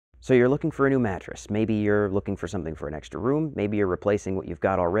So you're looking for a new mattress. Maybe you're looking for something for an extra room. Maybe you're replacing what you've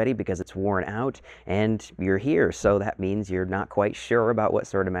got already because it's worn out and you're here. So that means you're not quite sure about what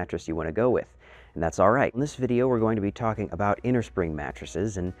sort of mattress you want to go with. And that's all right. In this video, we're going to be talking about innerspring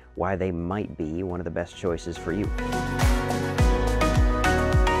mattresses and why they might be one of the best choices for you.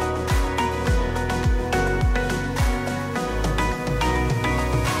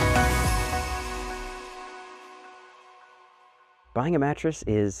 Buying a mattress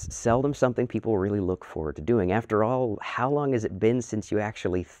is seldom something people really look forward to doing. After all, how long has it been since you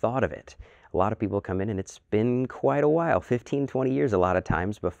actually thought of it? A lot of people come in and it's been quite a while, 15, 20 years a lot of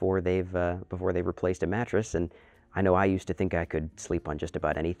times before they've replaced a mattress. And I know I used to think I could sleep on just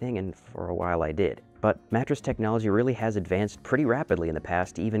about anything, and for a while I did. But mattress technology really has advanced pretty rapidly in the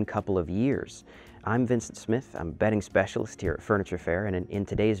past even couple of years. I'm Vincent Smith, I'm a bedding specialist here at Furniture Fair, and in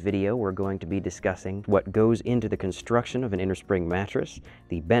today's video we're going to be discussing what goes into the construction of an innerspring mattress,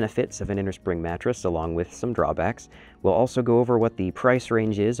 the benefits of an innerspring mattress along with some drawbacks. We'll also go over what the price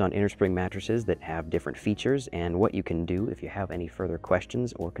range is on innerspring mattresses that have different features and what you can do if you have any further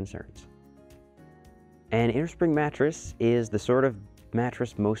questions or concerns. An innerspring mattress is the sort of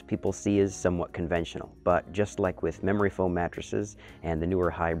mattress most people see as somewhat conventional, but just like with memory foam mattresses and the newer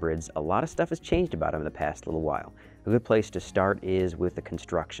hybrids, a lot of stuff has changed about them in the past little while. A good place to start is with the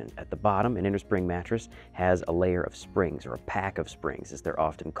construction. At the bottom, an innerspring mattress has a layer of springs, or a pack of springs as they're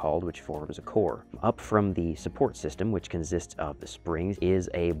often called, which forms a core. Up from the support system, which consists of the springs, is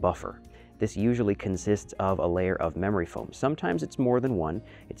a buffer. This usually consists of a layer of memory foam. Sometimes it's more than one.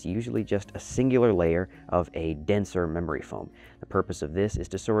 It's usually just a singular layer of a denser memory foam. The purpose of this is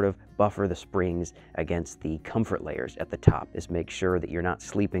to sort of buffer the springs against the comfort layers at the top. This makes sure that you're not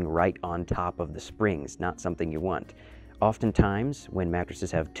sleeping right on top of the springs, not something you want. Oftentimes, when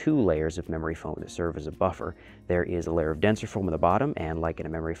mattresses have two layers of memory foam that serve as a buffer, there is a layer of denser foam at the bottom and, like in a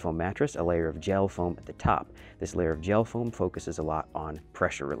memory foam mattress, a layer of gel foam at the top. This layer of gel foam focuses a lot on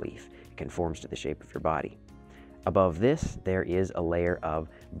pressure relief. It conforms to the shape of your body. Above this, there is a layer of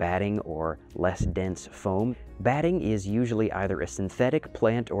batting or less dense foam. Batting is usually either a synthetic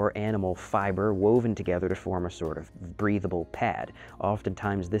plant or animal fiber woven together to form a sort of breathable pad.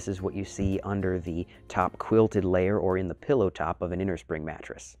 Oftentimes, this is what you see under the top quilted layer or in the pillow top of an innerspring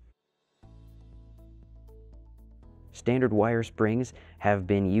mattress. Standard wire springs have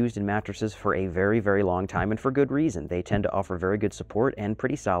been used in mattresses for a very, very long time, and for good reason. They tend to offer very good support and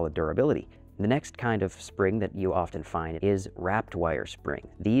pretty solid durability. The next kind of spring that you often find is wrapped wire spring.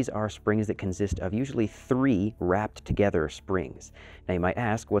 These are springs that consist of usually 3 wrapped together springs. Now you might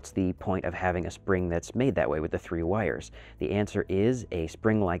ask, what's the point of having a spring that's made that way with the 3 wires? The answer is a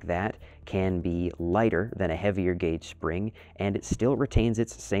spring like that can be lighter than a heavier gauge spring, and it still retains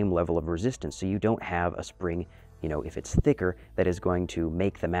its same level of resistance. So you don't have a spring, if it's thicker, that is going to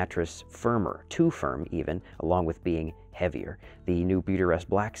make the mattress firmer, too firm even, along with being heavier. The new Beautyrest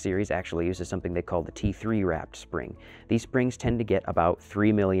Black series actually uses something they call the T3 wrapped spring. These springs tend to get about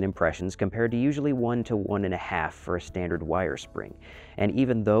 3 million impressions compared to usually 1 to 1.5 for a standard wire spring. And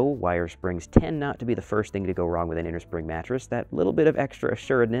even though wire springs tend not to be the first thing to go wrong with an innerspring mattress, that little bit of extra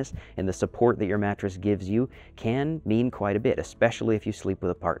assuredness and the support that your mattress gives you can mean quite a bit, especially if you sleep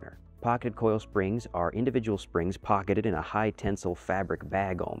with a partner. Pocketed coil springs are individual springs pocketed in a high tensile fabric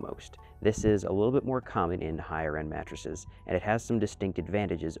bag almost. This is a little bit more common in higher end mattresses, and it has some distinct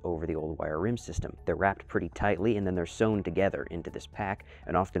advantages over the old wire rim system. They're wrapped pretty tightly and then they're sewn together into this pack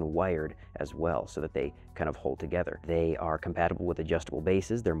and often wired as well so that they kind of hold together. They are compatible with adjustable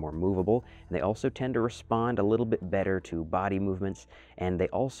bases, they're more movable, and they also tend to respond a little bit better to body movements, and they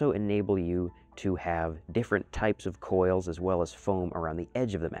also enable you to have different types of coils as well as foam around the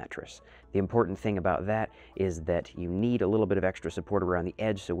edge of the mattress. The important thing about that is that you need a little bit of extra support around the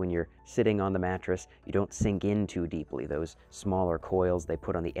edge, so when you're sitting on the mattress, you don't sink in too deeply. Those smaller coils they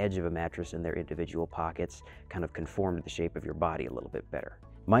put on the edge of a mattress in their individual pockets kind of conform to the shape of your body a little bit better.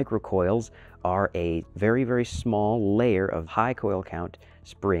 Microcoils are a very, very small layer of high coil count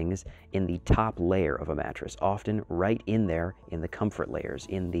springs in the top layer of a mattress, often right in there in the comfort layers,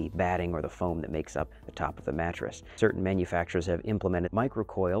 in the batting or the foam that makes up the top of the mattress. Certain manufacturers have implemented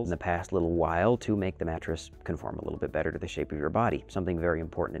microcoils in the past little while to make the mattress conform a little bit better to the shape of your body, something very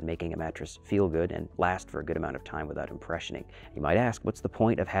important in making a mattress feel good and last for a good amount of time without impressioning. You might ask, what's the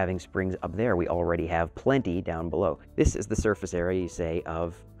point of having springs up there? We already have plenty down below. This is the surface area, you say,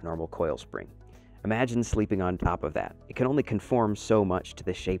 of a normal coil spring. Imagine sleeping on top of that. It can only conform so much to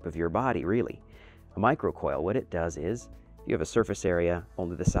the shape of your body, really. A microcoil, what it does is, you have a surface area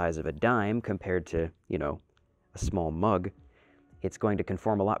only the size of a dime compared to, a small mug, it's going to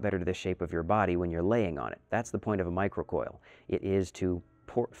conform a lot better to the shape of your body when you're laying on it. That's the point of a microcoil. It is to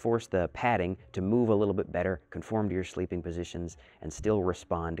force the padding to move a little bit better, conform to your sleeping positions, and still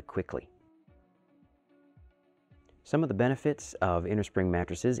respond quickly. Some of the benefits of innerspring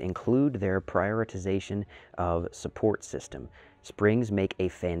mattresses include their prioritization of support system. Springs make a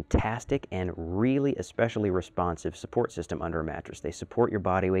fantastic and really especially responsive support system under a mattress. They support your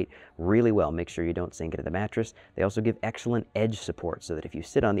body weight really well. Make sure you don't sink into the mattress. They also give excellent edge support so that if you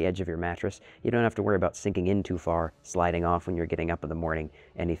sit on the edge of your mattress, you don't have to worry about sinking in too far, sliding off when you're getting up in the morning,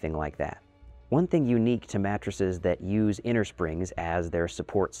 anything like that. One thing unique to mattresses that use inner springs as their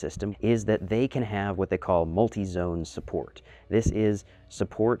support system is that they can have what they call multi-zone support. This is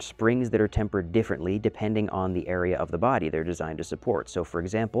support springs that are tempered differently depending on the area of the body they're designed to support. So for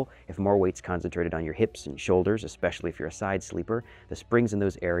example, if more weight's concentrated on your hips and shoulders, especially if you're a side sleeper, the springs in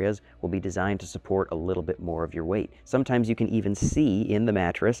those areas will be designed to support a little bit more of your weight. Sometimes you can even see in the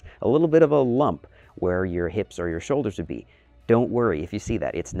mattress a little bit of a lump where your hips or your shoulders would be. Don't worry if you see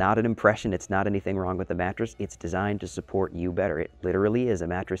that. It's not an impression. It's not anything wrong with the mattress. It's designed to support you better. It literally is a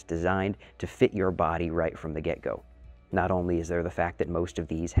mattress designed to fit your body right from the get-go. Not only is there the fact that most of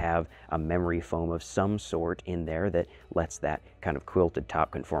these have a memory foam of some sort in there that lets that kind of quilted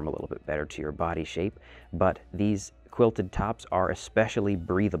top conform a little bit better to your body shape, but these quilted tops are especially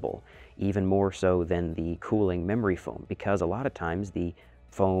breathable, even more so than the cooling memory foam, because a lot of times the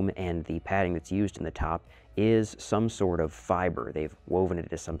foam and the padding that's used in the top is some sort of fiber. They've woven it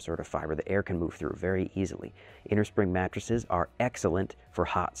into some sort of fiber that air can move through very easily. Innerspring mattresses are excellent for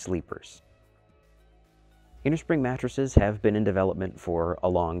hot sleepers. Innerspring mattresses have been in development for a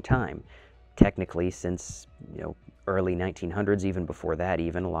long time. Technically since, early 1900s, even before that,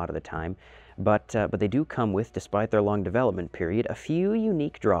 even a lot of the time. But they do come with, despite their long development period, a few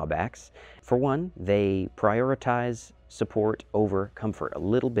unique drawbacks. For one, they prioritize support over comfort a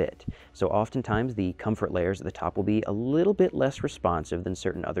little bit. So oftentimes the comfort layers at the top will be a little bit less responsive than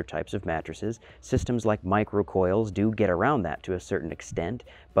certain other types of mattresses. Systems like microcoils do get around that to a certain extent,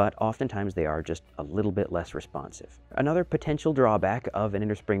 but oftentimes they are just a little bit less responsive. Another potential drawback of an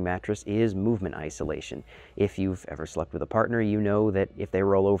innerspring mattress is movement isolation. If you've ever slept with a partner, you know that if they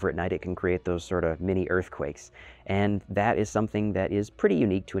roll over at night, it can create those sort of mini earthquakes. And that is something that is pretty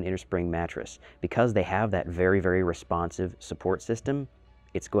unique to an innerspring mattress. Because they have that very, very responsive support system,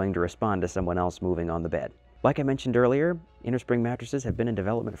 it's going to respond to someone else moving on the bed. Like I mentioned earlier, innerspring mattresses have been in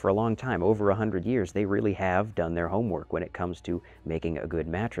development for a long time, over 100 years. They really have done their homework when it comes to making a good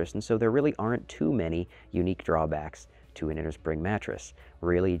mattress, and so there really aren't too many unique drawbacks to an innerspring mattress,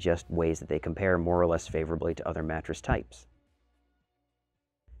 really just ways that they compare more or less favorably to other mattress types.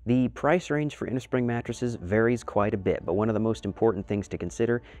 The price range for innerspring mattresses varies quite a bit, but one of the most important things to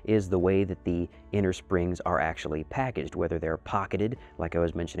consider is the way that the inner springs are actually packaged, whether they're pocketed, like I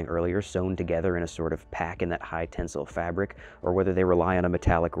was mentioning earlier, sewn together in a sort of pack in that high tensile fabric, or whether they rely on a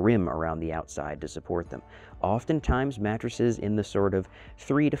metallic rim around the outside to support them. Oftentimes, mattresses in the sort of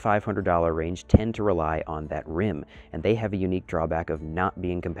 $300 to $500 range tend to rely on that rim, and they have a unique drawback of not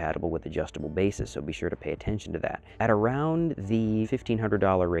being compatible with adjustable bases, so be sure to pay attention to that. At around the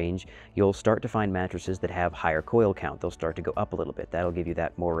 $1,500 range, you'll start to find mattresses that have higher coil count. They'll start to go up a little bit. That'll give you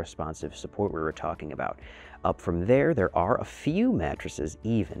that more responsive support we were talking about. Up from there, there are a few mattresses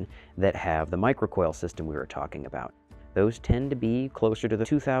even that have the microcoil system we were talking about. Those tend to be closer to the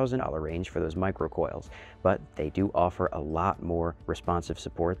 $2,000 range for those microcoils, but they do offer a lot more responsive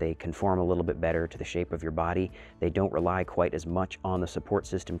support. They conform a little bit better to the shape of your body. They don't rely quite as much on the support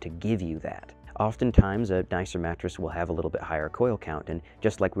system to give you that. Oftentimes, a nicer mattress will have a little bit higher coil count, and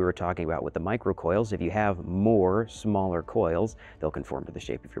just like we were talking about with the microcoils, if you have more smaller coils, they'll conform to the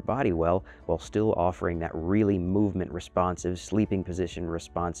shape of your body well, while still offering that really movement responsive, sleeping position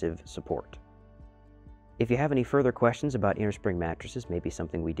responsive support. If you have any further questions about innerspring mattresses, maybe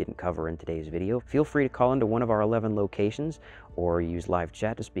something we didn't cover in today's video, feel free to call into one of our 11 locations or use live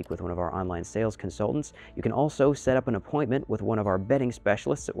chat to speak with one of our online sales consultants. You can also set up an appointment with one of our bedding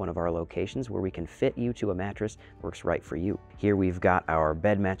specialists at one of our locations where we can fit you to a mattress that works right for you. Here we've got our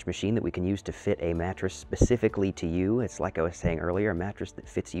bed match machine that we can use to fit a mattress specifically to you. It's like I was saying earlier, a mattress that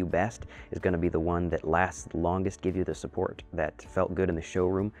fits you best is going to be the one that lasts the longest, give you the support that felt good in the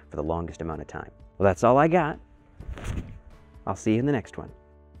showroom for the longest amount of time. Well, that's all I got. I'll see you in the next one.